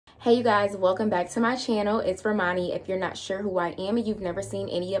Hey you guys, welcome back to my channel. It's Romani. If you're not sure who I am and you've never seen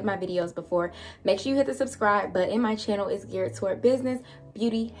any of my videos before, make sure you hit the subscribe button. My channel is geared toward business,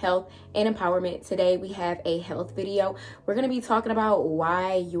 beauty, health, and empowerment. Today we have a health video. We're going to be talking about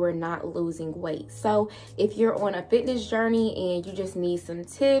why you're not losing weight. So if you're on a fitness journey and you just need some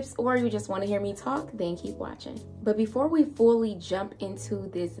tips or you just want to hear me talk, then keep watching. But before we fully jump into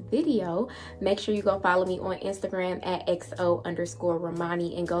this video, make sure you go follow me on Instagram at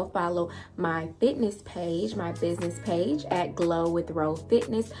XO_Romani and go follow my fitness page, my business page at Glow with Ro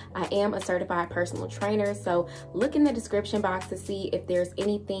Fitness. I am a certified personal trainer, so look in the description box to see if there's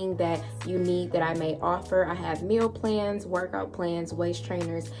anything that you need that I may offer. I have meal plans, workout plans, waist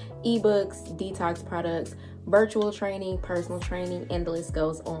trainers, ebooks, detox products, virtual training, personal training, and the list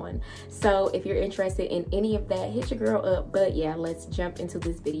goes on. So if you're interested in any of that, hit your girl up. But yeah, let's jump into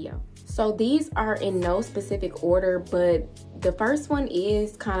this video. So these are in no specific order, but the first one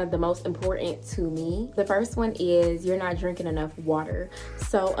is kind of the most important to me. The first one is you're not drinking enough water.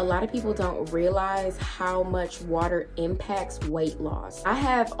 So a lot of people don't realize how much water impacts weight loss. I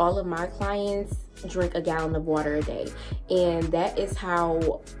have all of my clients drink a gallon of water a day, and that is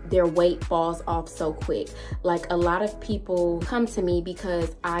how their weight falls off so quick. Like, a lot of people come to me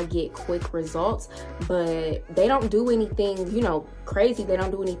because I get quick results, but they don't do anything, you know, crazy. They don't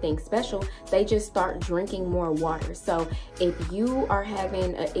do anything special. They just start drinking more water. So if you are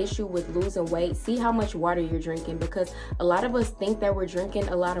having an issue with losing weight, see how much water you're drinking, because a lot of us think that we're drinking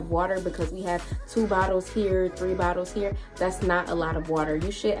a lot of water because we have 2 bottles here, 3 bottles here. That's not a lot of water.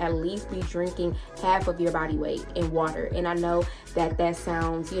 You should at least be drinking half of your body weight in water. And I know that that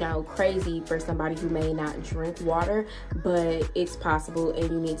sounds, you know, crazy for somebody who may not drink water, but it's possible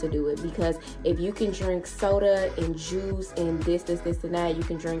and you need to do it, because if you can drink soda and juice and this and that, you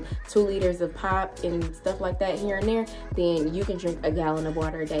can drink 2 liters of pop and stuff like that here and there, then you can drink a gallon of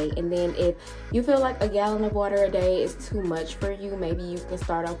water a day. And then if you feel like a gallon of water a day is too much for you, maybe you can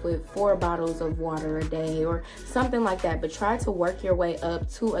start off with 4 bottles of water a day or something like that, but try to work your way up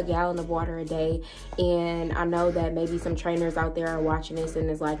to a gallon of water a day. And I know that maybe some trainers out there are watching this and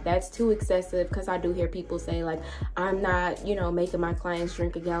it's like, that's too excessive, because I do hear people say like, I'm not, you know, making my clients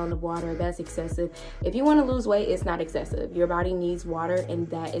drink a gallon of water. That's excessive. If you want to lose weight, it's not excessive. Your body needs water, and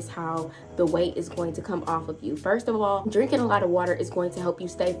that is how the weight is going to come off of you. First of all, drinking a lot of water is going to help you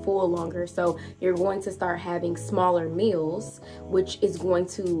stay full longer. So you're going to start having smaller meals, which is going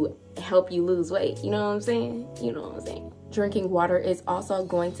to help you lose weight. You know what I'm saying? You know what I'm saying? Drinking water is also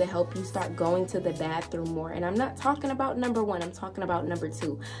going to help you start going to the bathroom more. And I'm not talking about number 1, I'm talking about number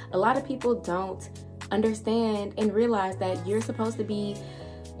 2. A lot of people don't understand and realize that you're supposed to be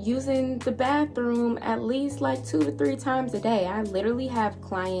using the bathroom at least like 2 to 3 times a day. I literally have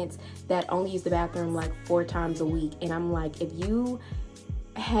clients that only use the bathroom like 4 times a week. And I'm like, if you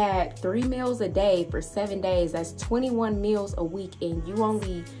had 3 meals a day for 7 days, that's 21 meals a week, and you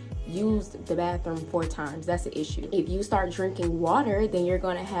only used the bathroom 4 times. That's an issue. If you start drinking water, then you're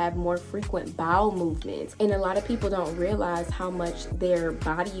going to have more frequent bowel movements. And a lot of people don't realize how much their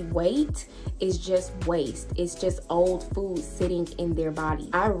body weight is just waste. It's just old food sitting in their body.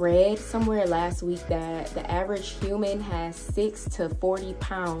 I read somewhere last week that the average human has 6 to 40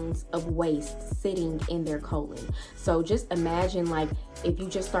 pounds of waste sitting in their colon. So just imagine, like, if you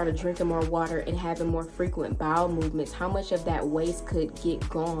just started drinking more water and having more frequent bowel movements, how much of that waste could get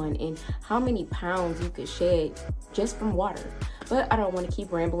gone and how many pounds you could shed just from water. But I don't want to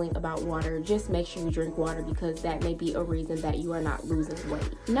keep rambling about water. Just make sure you drink water, because that may be a reason that you are not losing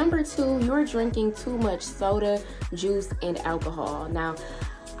weight. Number 2, you're drinking too much soda, juice, and alcohol. Now,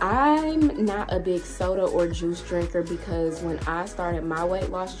 I'm not a big soda or juice drinker, because when I started my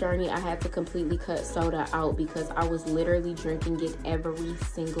weight loss journey, I had to completely cut soda out, because I was literally drinking it every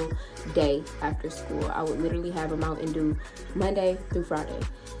single day after school. I would literally have a Mountain Dew Monday through Friday,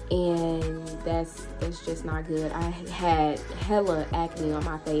 and that's just not good. I had hella acne on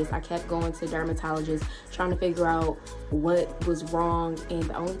my face. I kept going to dermatologists trying to figure out what was wrong, and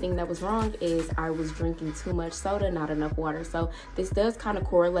the only thing that was wrong is I was drinking too much soda, not enough water. So this does kind of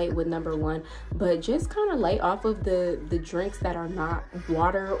correlate with number 1, but just kind of lay off of the drinks that are not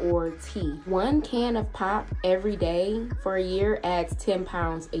water or tea. 1 can of pop every day for a year adds 10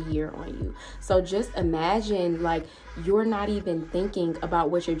 pounds a year on you. So just imagine, like, you're not even thinking about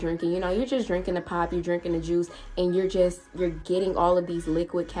what you're drinking. You know, you're just drinking the pop, you're drinking the juice, and you're getting all of these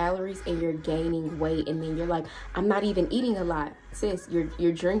liquid calories, and you're gaining weight. And then you're like, I'm not even eating a lot. Sis,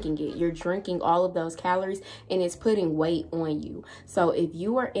 you're drinking it. You're drinking all of those calories, and it's putting weight on you. So if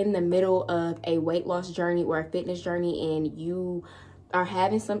you are in the middle of a weight loss journey or a fitness journey and you are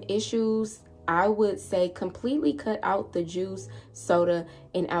having some issues, I would say completely cut out the juice, soda,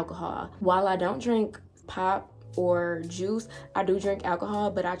 and alcohol. While I don't drink pop or juice, I do drink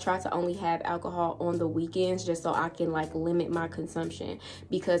alcohol, but I try to only have alcohol on the weekends just so I can like limit my consumption,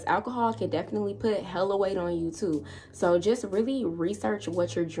 because alcohol can definitely put hella weight on you too. So just really research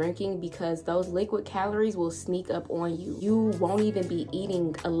what you're drinking, because those liquid calories will sneak up on you. You won't even be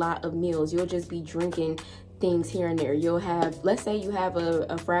eating a lot of meals. You'll just be drinking things here and there. You'll have, let's say you have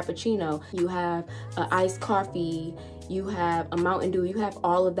a frappuccino, you have an iced coffee, you have a Mountain Dew, you have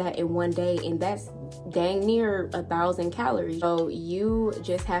all of that in one day, and that's dang near 1,000 calories. So you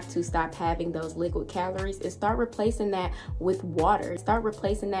just have to stop having those liquid calories and start replacing that with water. Start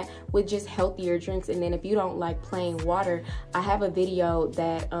replacing that with just healthier drinks. And then if you don't like plain water, I have a video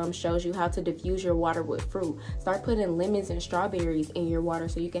that shows you how to diffuse your water with fruit. Start putting lemons and strawberries in your water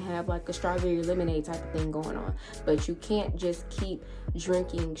so you can have like a strawberry lemonade type of thing going on. But you can't just keep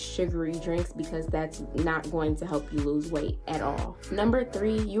drinking sugary drinks, because that's not going to help you lose weight at all. Number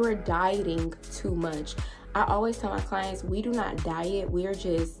 3, you are dieting too much. I always tell my clients, we do not diet, we're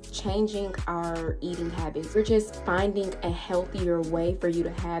just changing our eating habits. We're just finding a healthier way for you to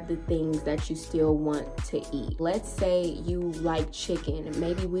have the things that you still want to eat. Let's say you like chicken.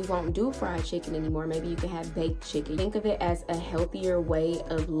 Maybe we won't do fried chicken anymore. Maybe you can have baked chicken. Think of it as a healthier way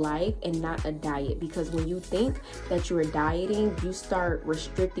of life and not a diet, because when you think that you're dieting, you start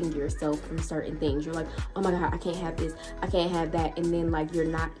restricting yourself from certain things. You're like, oh my God, I can't have this, I can't have that. And then like you're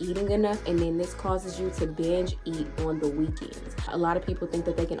not eating enough, and then this causes you to binge eat on the weekends. A lot of people think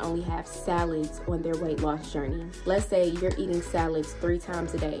that they can only have salads on their weight loss journey. Let's say you're eating salads 3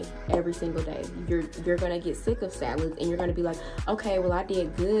 times a day, every single day. You're gonna get sick of salads, and you're gonna be like, okay, well, I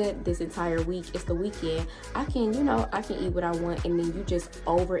did good this entire week. It's the weekend. I can eat what I want. And then you just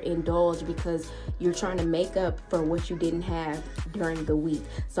overindulge because you're trying to make up for what you didn't have during the week.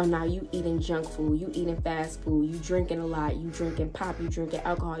 So now you eating junk food, you eating fast food, you drinking a lot, you drinking pop, you drinking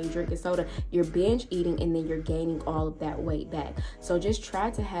alcohol, you drinking soda, you're binge eating, and then you're gaining all of that weight back. So just try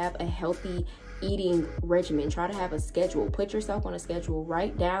to have a healthy eating regimen. Try to have a schedule. Put yourself on a schedule.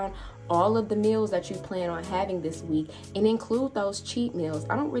 Write down all of the meals that you plan on having this week, and include those cheat meals.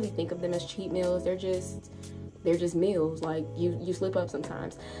 I don't really think of them as cheat meals. They're just meals. Like you slip up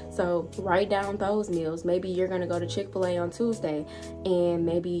sometimes. So write down those meals. Maybe you're gonna go to Chick-fil-A on Tuesday, and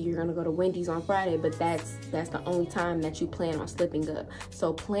maybe you're gonna go to Wendy's on Friday, but that's the only time that you plan on slipping up.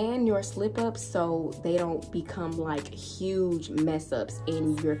 So plan your slip ups so they don't become like huge mess ups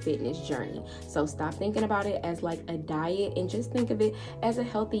in your fitness journey. So stop thinking about it as like a diet, and just think of it as a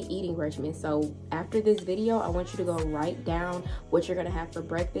healthy eating regimen. So after this video, I want you to go write down what you're gonna have for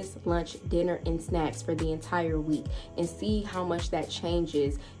breakfast, lunch, dinner, and snacks for the entire week, and see how much that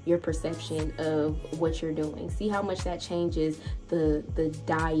changes your perception of what you're doing. See how much that changes the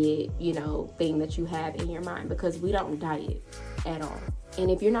diet, thing that you have in your mind, because we don't diet at all. And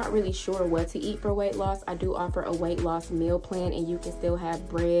if you're not really sure what to eat for weight loss, I do offer a weight loss meal plan, and you can still have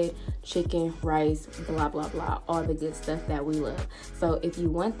bread, chicken, rice, blah, blah, blah, all the good stuff that we love. So if you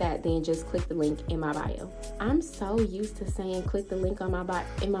want that, then just click the link in my bio. I'm so used to saying click the link on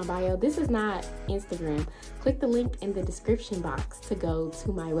in my bio. This is not Instagram. Click the link in the description box to go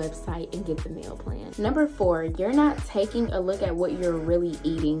to my website and get the meal plan. Number 4, you're not taking a look at what you're really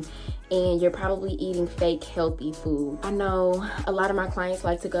eating, and you're probably eating fake healthy food. I know a lot of my clients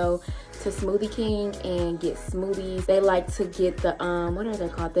like to go to Smoothie King and get smoothies. They like to get the what are they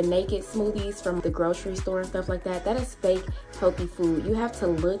called? The naked smoothies from the grocery store and stuff like that. That is fake healthy food. You have to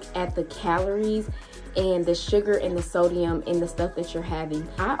look at the calories and the sugar and the sodium in the stuff that you're having.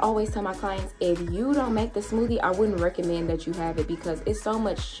 I always tell my clients, if you don't make the smoothie, I wouldn't recommend that you have it, because it's so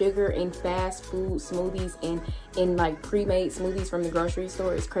much sugar in fast food smoothies and in like pre-made smoothies from the grocery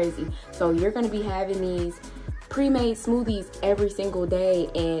store. It's crazy. So you're going to be having these pre-made smoothies every single day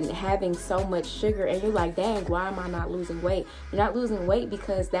and having so much sugar, and you're like, dang, why am I not losing weight? You're not losing weight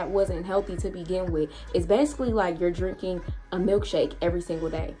because that wasn't healthy to begin with. It's basically like you're drinking a milkshake every single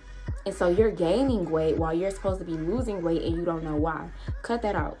day. And so you're gaining weight while you're supposed to be losing weight, and you don't know why. Cut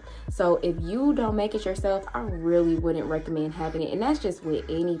that out. So if you don't make it yourself, I really wouldn't recommend having it. And that's just with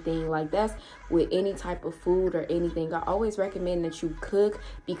anything. Like, that's with any type of food or anything. I always recommend that you cook,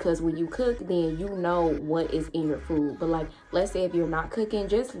 because when you cook, then you know what is in your food. But like, let's say if you're not cooking,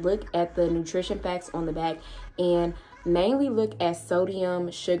 just look at the nutrition facts on the back and mainly look at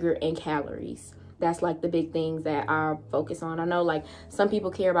sodium, sugar, and calories. That's like the big things that I focus on. I know like some people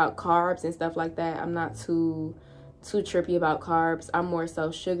care about carbs and stuff like that. I'm not too too trippy about carbs. I'm more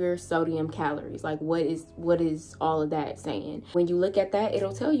so sugar, sodium, calories. Like what is all of that saying? When you look at that,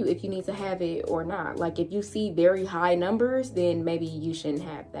 it'll tell you if you need to have it or not. Like if you see very high numbers, then maybe you shouldn't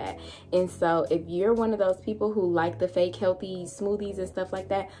have that. And so if you're one of those people who like the fake healthy smoothies and stuff like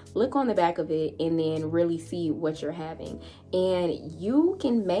that, look on the back of it and then really see what you're having. And you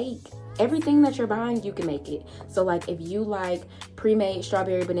can make everything that you're buying, you can make it. So like if you like pre-made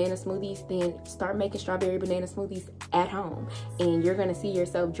strawberry banana smoothies, then start making strawberry banana smoothies at home, and you're gonna see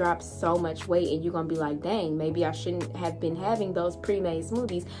yourself drop so much weight, and you're gonna be like, dang, maybe I shouldn't have been having those pre-made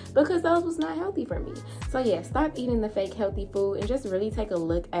smoothies because those was not healthy for me. So yeah, stop eating the fake healthy food and just really take a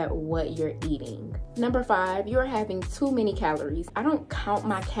look at what you're eating. Number 5, you're having too many calories. I don't count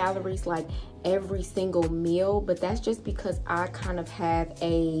my calories like every single meal, but that's just because I kind of have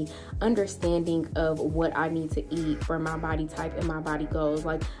a understanding of what I need to eat for my body type and my body goals.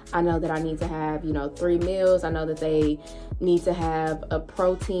 Like I know that I need to have, 3 meals. I know that they need to have a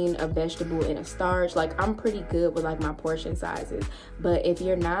protein, a vegetable, and a starch. Like I'm pretty good with like my portion sizes. But if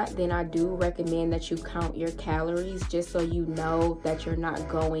you're not, then I do recommend that you count your calories just so you know that you're not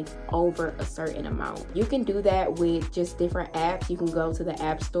going over a certain amount. You can do that with just different apps. You can go to the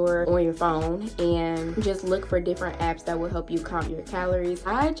app store on your phone and just look for different apps that will help you count your calories.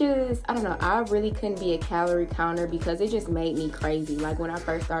 I don't know, I really couldn't be a calorie counter because it just made me crazy. Like when I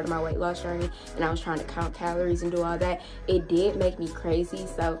first started my weight loss journey and I was trying to count calories and do all that, it did make me crazy.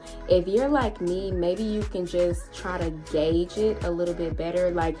 So if you're like me, maybe you can just try to gauge it a little bit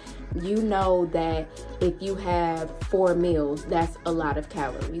better. Like you know that if you have 4 meals, that's a lot of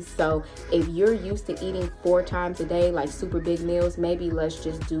calories. So if you're used to eating 4 times a day, like super big meals, maybe let's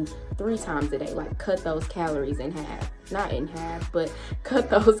just do 3 times a day. Like cut those calories in half. Not in half, but cut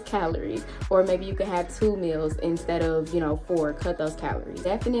those calories. Or maybe you can have 2 meals instead of 4. Cut those calories.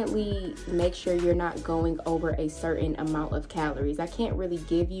 Definitely make sure you're not going over a certain amount of calories. I can't really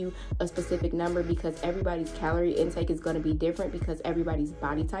give you a specific number because everybody's calorie intake is going to be different because everybody's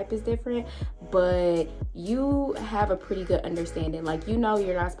body type is different, but you have a pretty good understanding. Like you're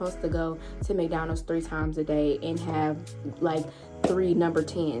not supposed to go to McDonald's 3 times a day and have like 3 number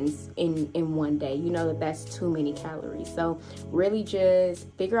 10s in one day. You know that that's too many calories. So really just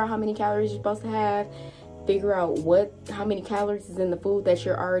figure out how many calories you're supposed to have, figure out how many calories is in the food that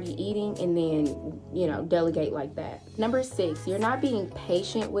you're already eating, and then delegate like that. Number 6, you're not being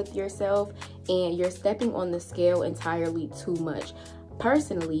patient with yourself and you're stepping on the scale entirely too much.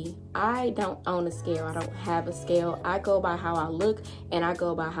 Personally, I don't own a scale. I don't have a scale. I go by how I look and I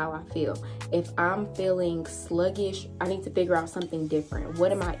go by how I feel. If I'm feeling sluggish, I need to figure out something different.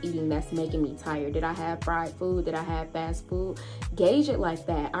 What am I eating that's making me tired? Did I have fried food? Did I have fast food? Gauge it like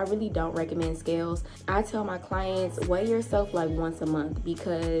that. I really don't recommend scales. I tell my clients, weigh yourself like once a month,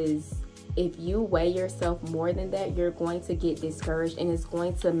 because if you weigh yourself more than that, you're going to get discouraged and it's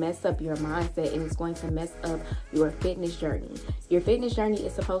going to mess up your mindset and it's going to mess up your fitness journey. Your fitness journey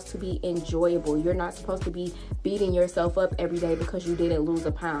is supposed to be enjoyable. You're not supposed to be beating yourself up every day because you didn't lose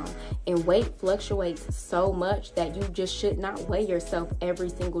a pound. And weight fluctuates so much that you just should not weigh yourself every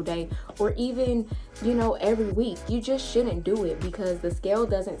single day or even, every week. You just shouldn't do it because the scale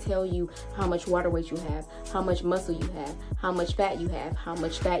doesn't tell you how much water weight you have, how much muscle you have, how much fat you have, how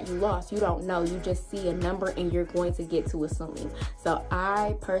much fat you lost. You don't know. You just see a number and you're going to get to assuming. So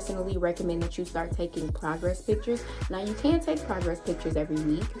I personally recommend that you start taking progress pictures. Now you can take progress pictures every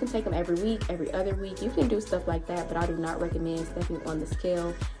week. You can take them every week, every other week. You can do stuff like that, but I do not recommend stepping on the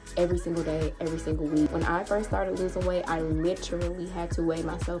scale every single day, every single week. When I first started losing weight, I literally had to weigh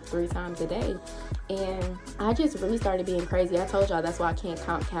myself 3 times a day. And I just really started being crazy. I told y'all that's why I can't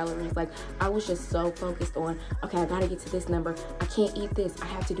count calories. Like I was just so focused on, okay, I gotta get to this number. I can't eat this. I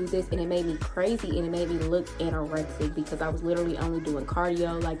have to do this. And it made me crazy and it made me look anorexic because I was literally only doing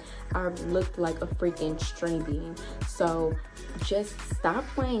cardio. Like I looked like a freaking string bean. So just stop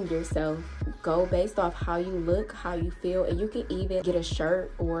playing yourself. Go based off how you look, how you feel, and you can even get a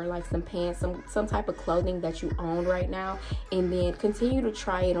shirt or like some pants, some type of clothing that you own right now, and then continue to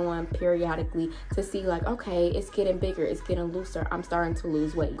try it on periodically to see like, okay, it's getting bigger, it's getting looser, I'm starting to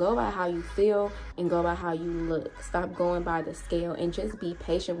lose weight. Go by how you feel and go by how you look. Stop going by the scale and just be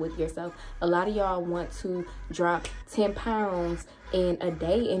patient with yourself. A lot of y'all want to drop 10 pounds in a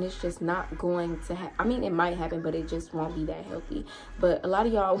day and it's just not going to happen. I mean, it might happen, but it just won't be that healthy. But a lot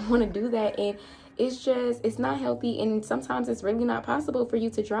of y'all want to do that and it's not healthy, and sometimes it's really not possible for you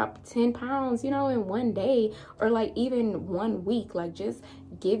to drop 10 pounds, in one day or like even 1 week. Like just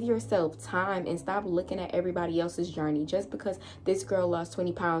give yourself time and stop looking at everybody else's journey. Just because this girl lost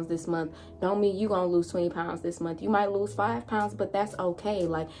 20 pounds this month don't mean you gonna lose 20 pounds this month. You might lose 5 pounds, but that's okay.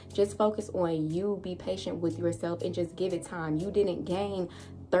 Like, just focus on you, be patient with yourself, and just give it time. You didn't gain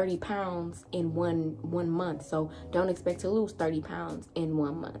 30 pounds in one month, so don't expect to lose 30 pounds in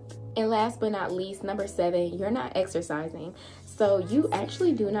 1 month. And last but not least, number 7, you're not exercising. So you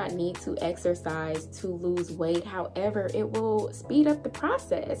actually do not need to exercise to lose weight. However, it will speed up the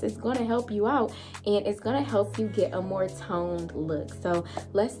process. It's going to help you out, and it's going to help you get a more toned look. So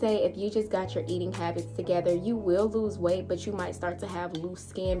let's say if you just got your eating habits together, you will lose weight, but you might start to have loose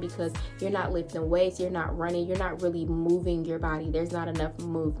skin because you're not lifting weights, you're not running, you're not really moving your body. There's not enough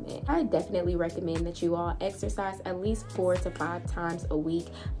movement. I definitely recommend that you all exercise at least 4 to 5 times a week.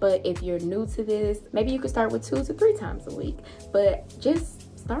 But if you're new to this, maybe you could start with 2 to 3 times a week. But just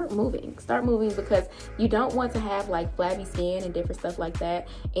start moving because you don't want to have like flabby skin and different stuff like that.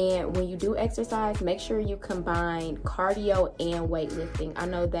 And when you do exercise, make sure you combine cardio and weightlifting. I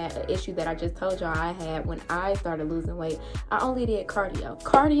know that an issue that I just told y'all I had when I started losing weight, I only did cardio.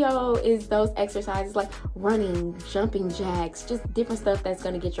 Cardio is those exercises like running, jumping jacks, just different stuff that's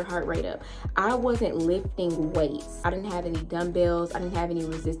going to get your heart rate up. I wasn't lifting weights. I didn't have any dumbbells. I didn't have any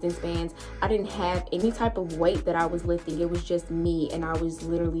resistance bands. I didn't have any type of weight that I was lifting. It was just me, and I was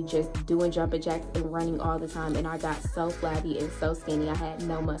literally just doing jumping jacks and running all the time, and I got so flabby and so skinny. I had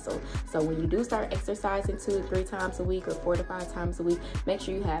no muscle. So when you do start exercising 2 to 3 times a week or 4 to 5 times a week, make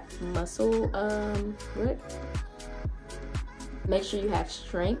sure you have make sure you have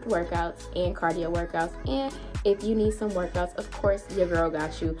strength workouts and cardio workouts. And if you need some workouts, of course, your girl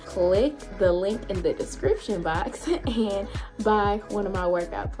got you. Click the link in the description box and buy one of my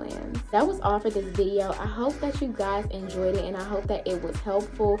workout plans. That was all for this video. I hope that you guys enjoyed it, and I hope that it was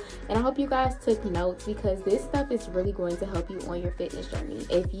helpful, and I hope you guys took notes, because this stuff is really going to help you on your fitness journey.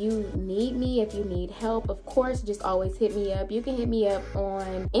 If you need me, if you need help, of course, just always hit me up. You can hit me up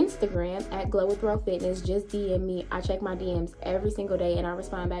on Instagram at Glow with Ro Fitness. Just DM me. I check my DMs every single day, and I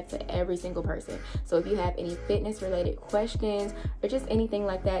respond back to every single person. So if you have any fitness related questions or just anything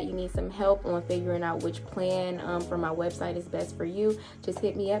like that, you need some help on figuring out which plan from my website is best for you, just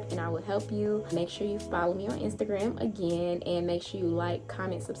hit me up and I will help you. Make sure you follow me on Instagram again, and make sure you like,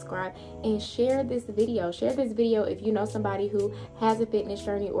 comment, subscribe, and share this video. Share this video if you know somebody who has a fitness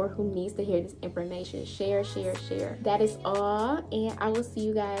journey or who needs to hear this information. Share. That is all, and I will see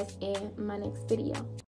you guys in my next video.